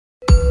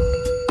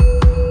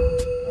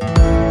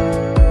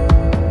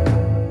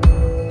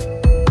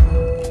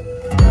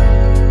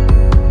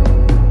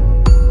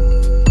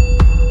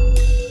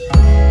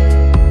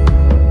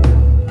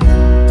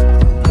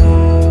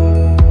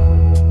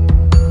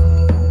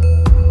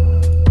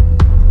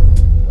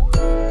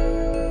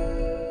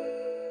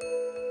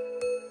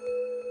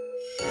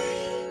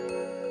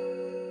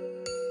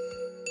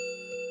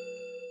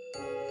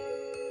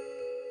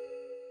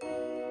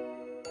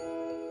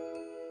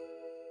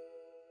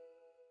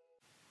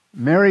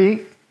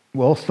Mary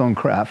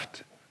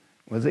Wollstonecraft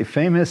was a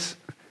famous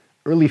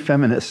early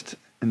feminist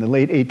in the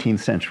late 18th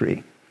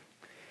century.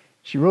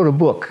 She wrote a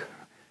book,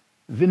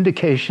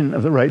 Vindication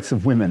of the Rights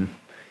of Women,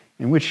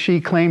 in which she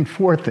claimed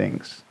four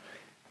things.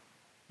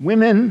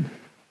 Women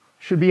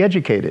should be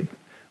educated.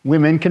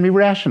 Women can be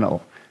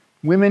rational.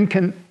 Women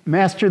can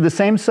master the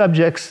same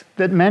subjects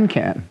that men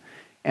can.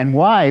 And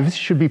wives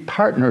should be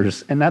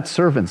partners and not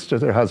servants to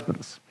their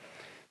husbands.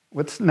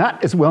 What's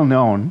not as well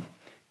known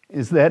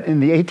is that in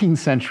the 18th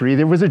century,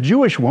 there was a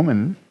Jewish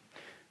woman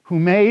who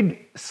made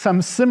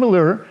some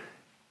similar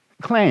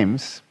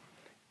claims.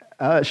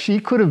 She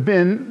could have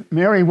been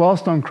Mary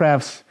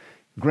Wollstonecraft's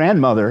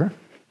grandmother.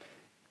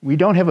 We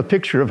don't have a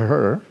picture of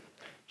her.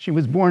 She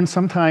was born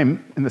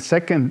sometime in the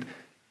second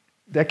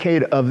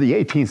decade of the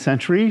 18th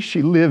century.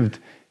 She lived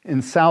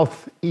in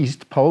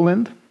southeast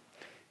Poland.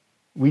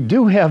 We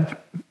do have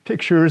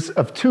pictures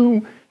of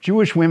two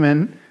Jewish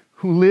women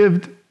who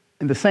lived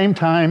in the same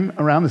time,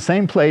 around the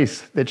same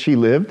place that she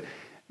lived.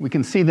 We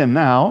can see them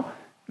now.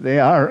 They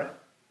are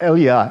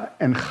Elia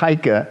and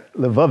Chaika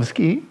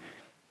Lvovsky.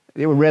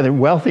 They were rather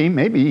wealthy.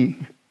 Maybe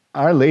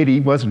Our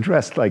Lady wasn't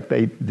dressed like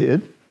they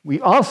did.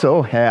 We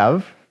also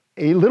have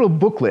a little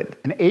booklet,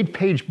 an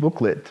 8-page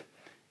booklet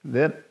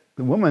that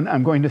the woman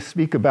I'm going to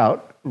speak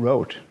about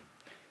wrote.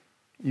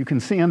 You can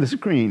see on the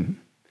screen.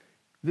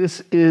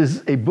 This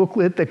is a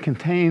booklet that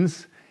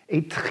contains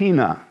a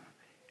tchina,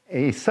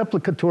 a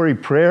supplicatory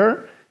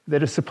prayer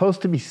that is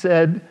supposed to be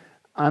said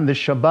on the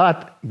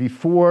Shabbat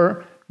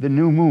before the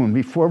new moon,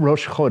 before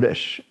Rosh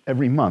Chodesh,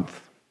 every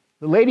month.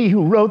 The lady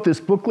who wrote this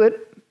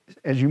booklet,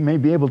 as you may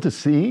be able to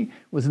see,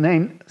 was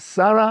named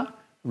Sarah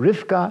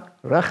Rivka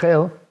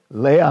Rachel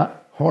Leah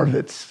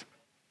Horowitz.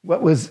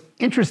 What was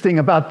interesting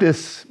about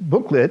this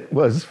booklet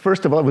was,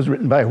 first of all, it was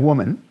written by a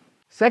woman.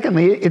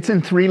 Secondly, it's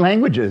in 3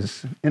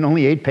 languages in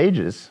only 8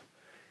 pages.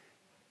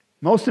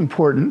 Most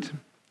important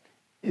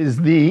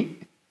is the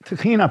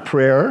Tchina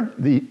prayer,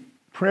 the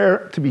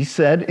prayer to be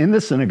said in the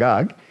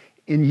synagogue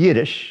in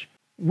Yiddish,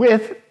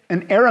 with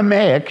an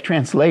Aramaic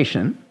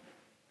translation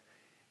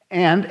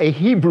and a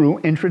Hebrew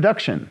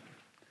introduction.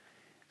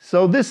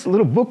 So this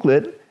little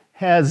booklet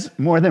has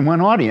more than one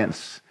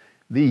audience.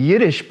 The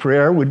Yiddish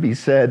prayer would be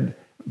said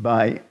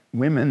by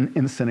women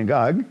in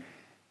synagogue.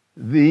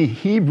 The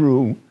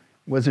Hebrew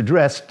was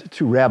addressed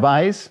to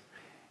rabbis.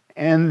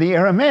 And the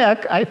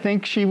Aramaic, I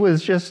think she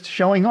was just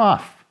showing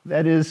off.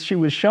 That is, she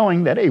was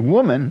showing that a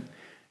woman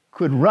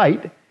could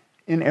write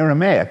in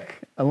Aramaic,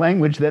 a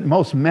language that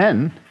most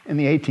men in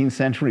the 18th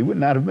century would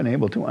not have been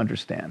able to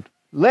understand.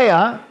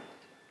 Leah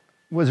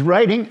was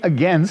writing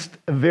against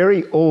a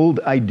very old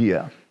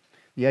idea.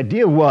 The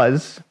idea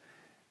was,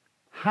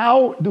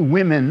 how do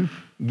women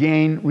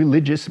gain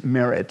religious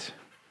merit?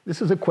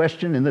 This is a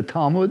question in the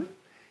Talmud,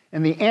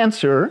 and the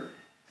answer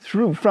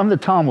from the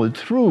Talmud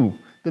through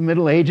the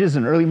Middle Ages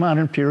and early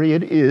modern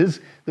period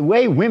is the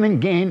way women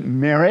gain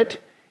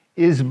merit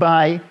is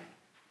by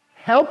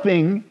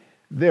helping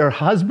their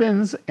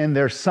husbands and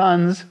their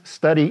sons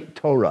study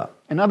Torah.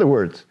 In other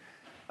words,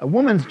 a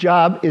woman's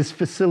job is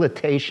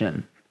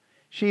facilitation.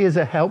 She is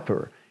a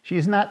helper. She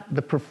is not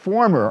the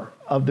performer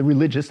of the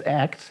religious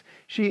acts.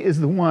 She is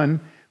the one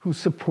who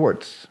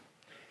supports.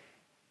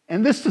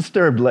 And this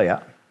disturbed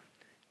Leah.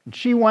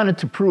 She wanted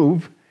to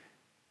prove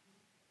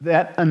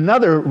that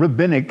another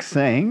rabbinic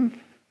saying,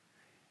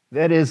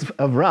 that is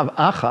of Rav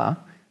Acha,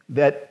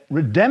 that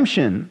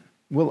redemption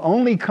will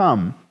only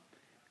come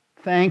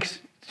thanks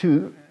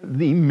to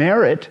the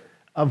merit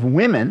of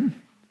women,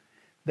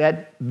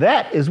 that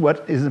is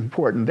what is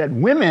important, that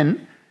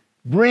women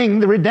bring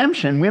the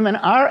redemption. Women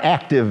are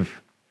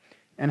active.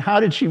 And how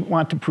did she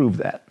want to prove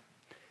that?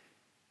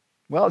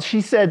 Well,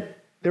 she said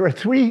there are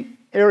 3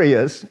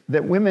 areas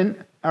that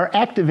women are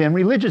active in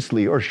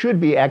religiously, or should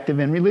be active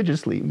in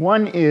religiously.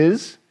 One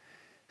is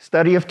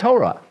study of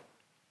Torah.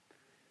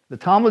 The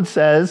Talmud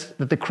says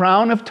that the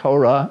crown of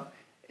Torah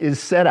is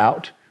set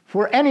out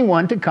for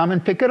anyone to come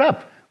and pick it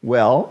up.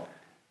 Well,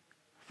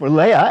 for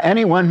Leah,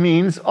 anyone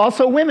means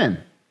also women.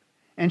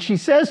 And she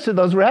says to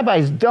those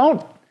rabbis,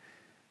 don't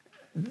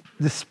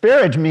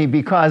disparage me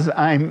because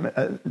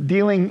I'm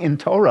dealing in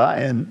Torah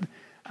and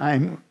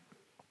I'm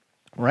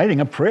writing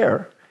a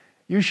prayer.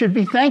 You should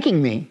be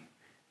thanking me.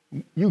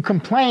 You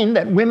complain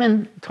that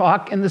women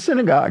talk in the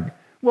synagogue.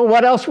 Well,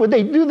 what else would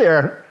they do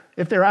there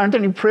if there aren't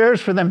any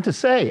prayers for them to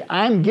say?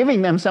 I'm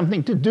giving them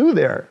something to do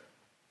there.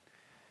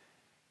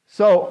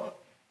 So,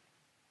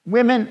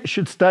 women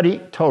should study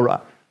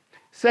Torah.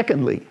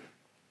 Secondly,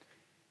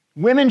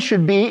 women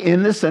should be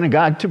in the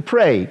synagogue to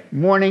pray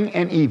morning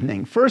and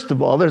evening. First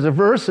of all, there's a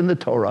verse in the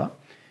Torah,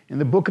 in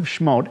the book of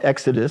Shemot,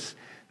 Exodus,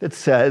 that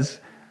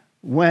says,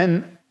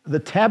 when the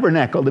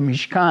tabernacle, the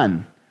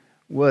Mishkan,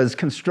 was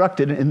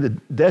constructed in the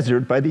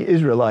desert by the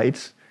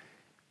Israelites,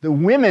 the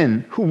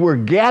women who were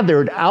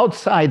gathered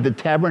outside the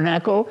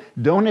tabernacle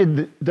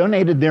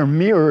donated their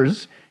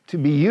mirrors to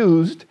be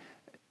used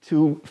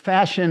to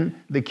fashion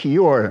the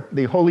kior,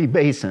 the holy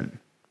basin.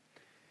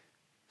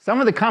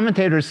 Some of the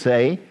commentators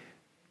say,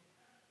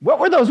 what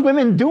were those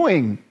women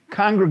doing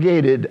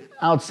congregated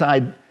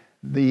outside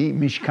the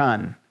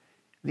Mishkan?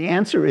 The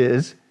answer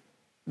is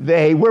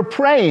they were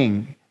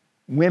praying.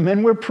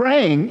 Women were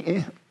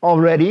praying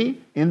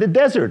already in the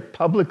desert,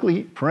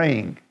 publicly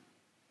praying.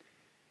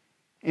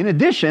 In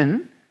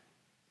addition,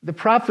 the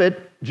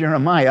prophet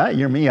Jeremiah,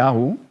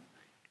 Yirmiyahu,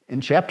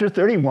 in chapter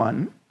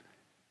 31,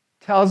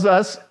 tells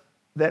us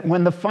that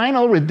when the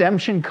final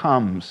redemption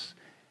comes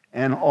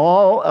and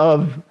all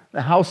of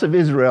the house of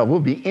Israel will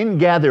be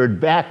ingathered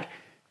back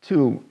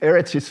to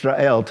Eretz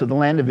Yisrael, to the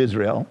land of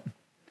Israel,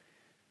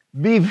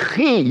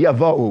 Bivchi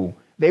yavou,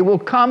 they will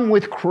come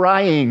with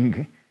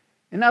crying.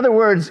 In other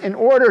words, in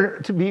order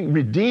to be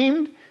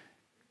redeemed,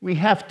 we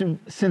have to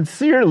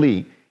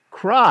sincerely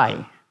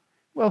cry.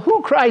 Well,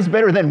 who cries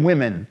better than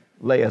women,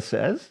 Leah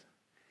says?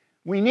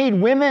 We need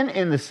women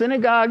in the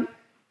synagogue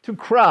to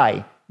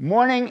cry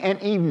morning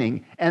and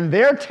evening, and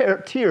their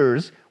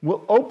tears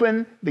will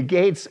open the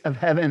gates of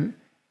heaven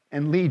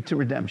and lead to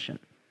redemption.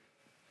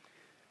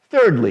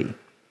 Thirdly,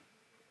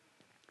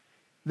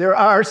 there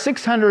are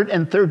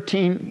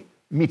 613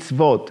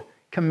 mitzvot,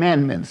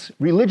 commandments,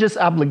 religious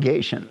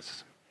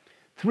obligations.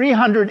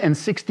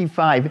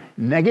 365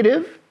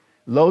 negative,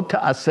 lo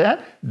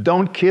ta'aseh,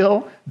 don't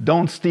kill,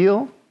 don't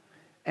steal,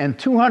 and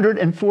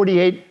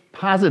 248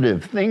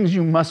 positive, things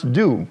you must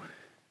do.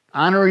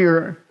 Honor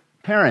your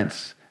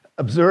parents,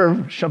 observe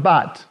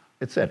Shabbat,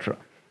 etc.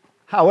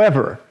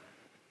 However,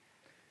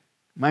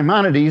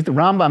 Maimonides, the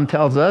Rambam,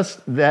 tells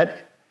us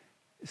that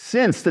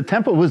since the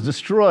temple was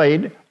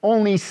destroyed,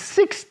 only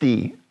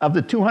 60 of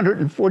the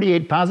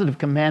 248 positive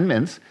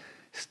commandments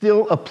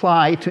still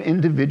apply to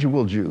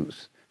individual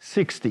Jews.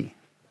 60.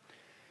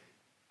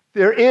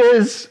 There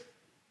is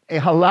a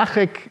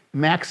halachic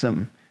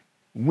maxim.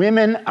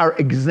 Women are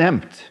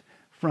exempt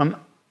from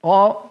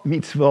all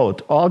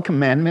mitzvot, all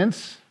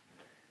commandments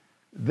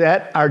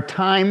that are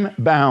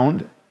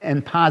time-bound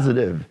and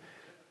positive.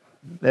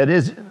 That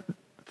is,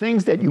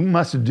 things that you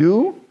must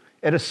do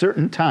at a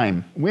certain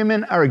time.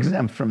 Women are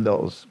exempt from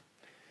those.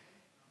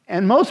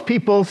 And most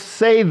people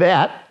say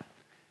that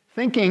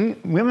thinking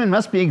women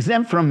must be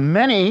exempt from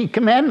many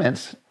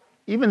commandments.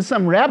 Even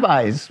some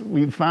rabbis,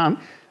 we've found,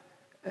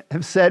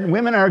 have said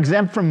women are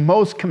exempt from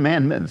most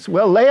commandments.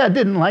 Well, Leah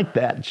didn't like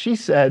that. She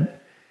said,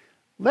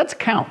 let's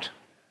count.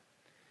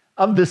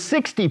 Of the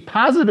 60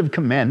 positive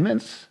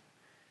commandments,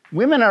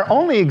 women are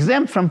only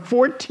exempt from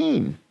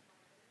 14.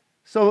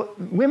 So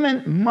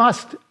women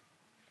must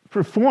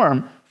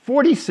perform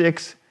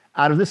 46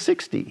 out of the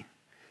 60.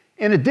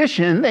 In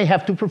addition, they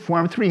have to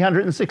perform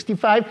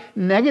 365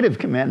 negative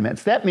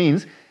commandments. That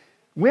means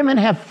women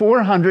have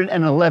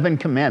 411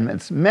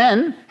 commandments.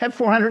 Men have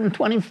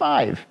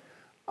 425.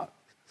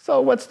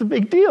 So what's the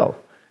big deal?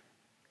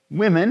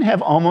 Women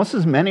have almost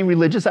as many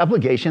religious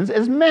obligations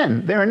as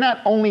men. They are not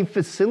only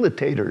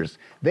facilitators,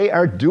 they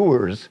are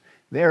doers,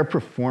 they are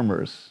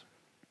performers.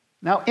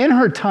 Now, in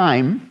her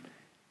time,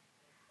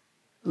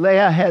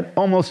 Leah had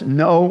almost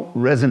no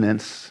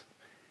resonance.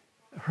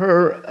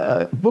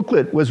 Her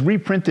booklet was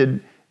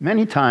reprinted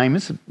many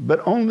times,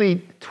 but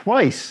only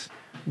twice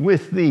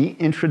with the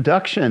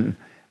introduction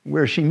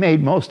where she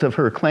made most of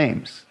her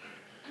claims.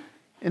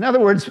 In other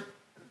words,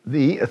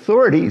 the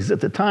authorities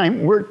at the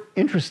time weren't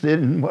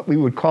interested in what we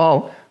would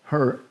call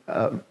her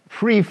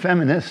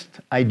pre-feminist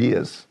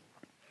ideas.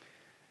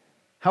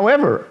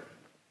 However,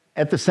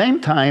 at the same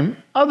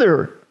time,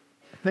 other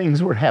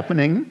things were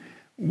happening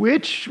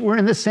which were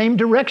in the same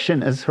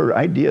direction as her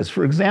ideas.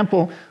 For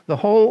example, the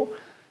whole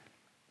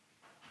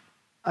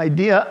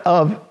idea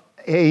of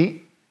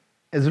a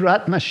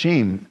Ezrat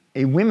Nashim,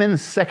 a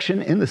women's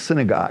section in the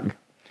synagogue.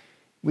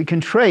 We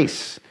can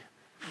trace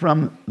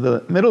from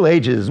the Middle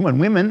Ages when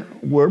women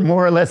were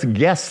more or less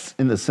guests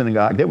in the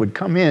synagogue. They would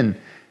come in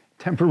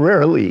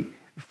temporarily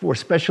for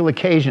special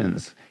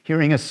occasions,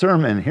 hearing a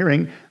sermon,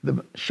 hearing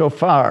the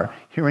shofar,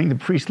 hearing the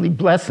priestly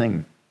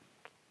blessing.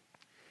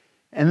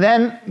 And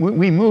then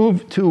we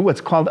move to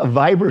what's called a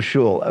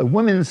Weibershul, a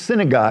women's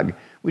synagogue,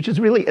 which is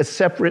really a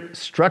separate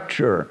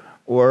structure,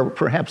 or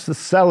perhaps the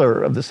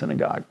cellar of the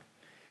synagogue.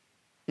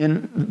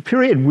 In the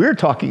period we're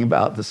talking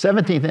about, the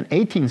 17th and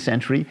 18th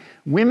century,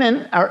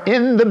 women are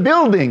in the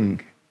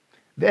building.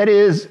 That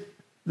is,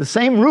 the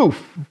same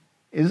roof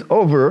is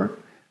over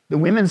the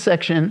women's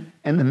section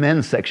and the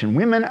men's section.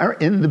 Women are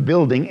in the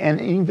building, and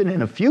even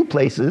in a few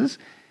places,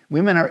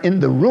 women are in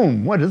the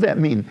room. What does that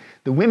mean?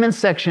 The women's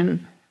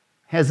section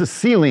has a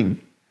ceiling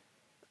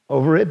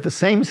over it, the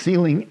same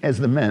ceiling as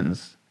the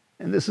men's.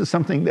 And this is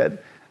something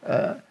that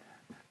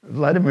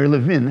Vladimir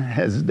Levin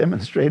has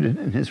demonstrated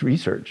in his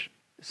research.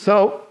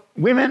 So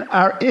women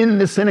are in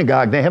the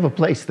synagogue. They have a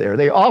place there.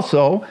 They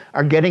also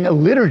are getting a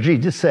liturgy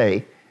to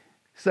say,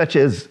 such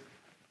as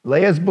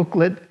Leah's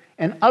booklet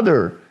and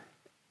other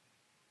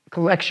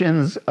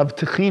collections of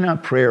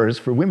Techina prayers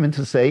for women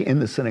to say in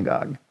the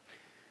synagogue.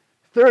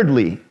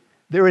 Thirdly,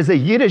 there is a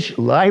Yiddish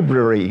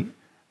library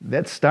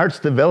that starts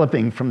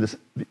developing from the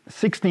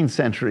 16th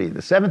century,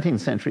 the 17th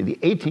century, the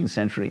 18th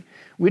century,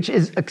 which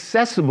is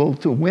accessible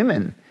to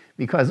women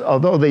because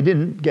although they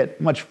didn't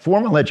get much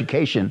formal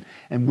education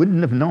and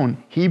wouldn't have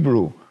known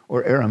Hebrew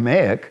or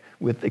Aramaic,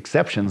 with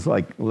exceptions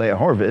like Leah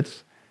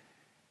Horowitz,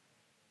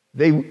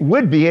 they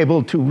would be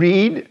able to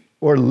read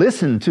or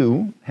listen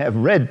to, have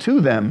read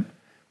to them,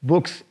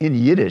 books in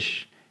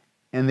Yiddish.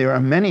 And there are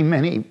many,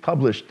 many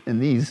published in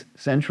these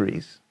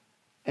centuries.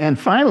 And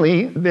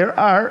finally,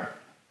 there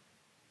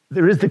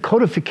is the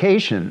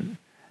codification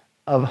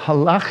of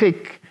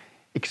halachic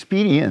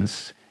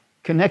expedients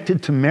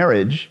connected to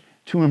marriage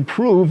to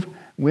improve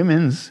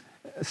women's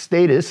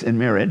status in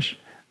marriage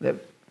that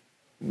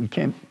we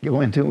can't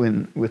go into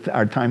with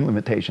our time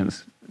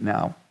limitations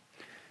now.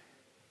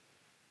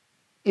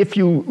 If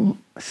you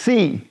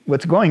see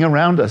what's going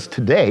around us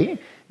today,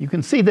 you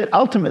can see that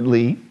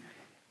ultimately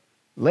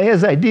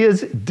Leah's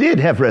ideas did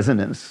have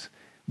resonance.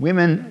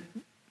 Women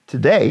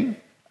today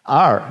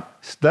are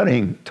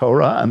studying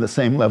Torah on the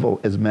same level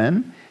as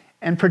men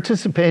and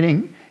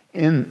participating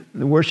in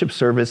the worship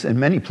service in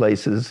many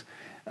places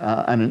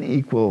on an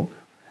equal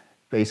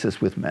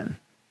basis with men.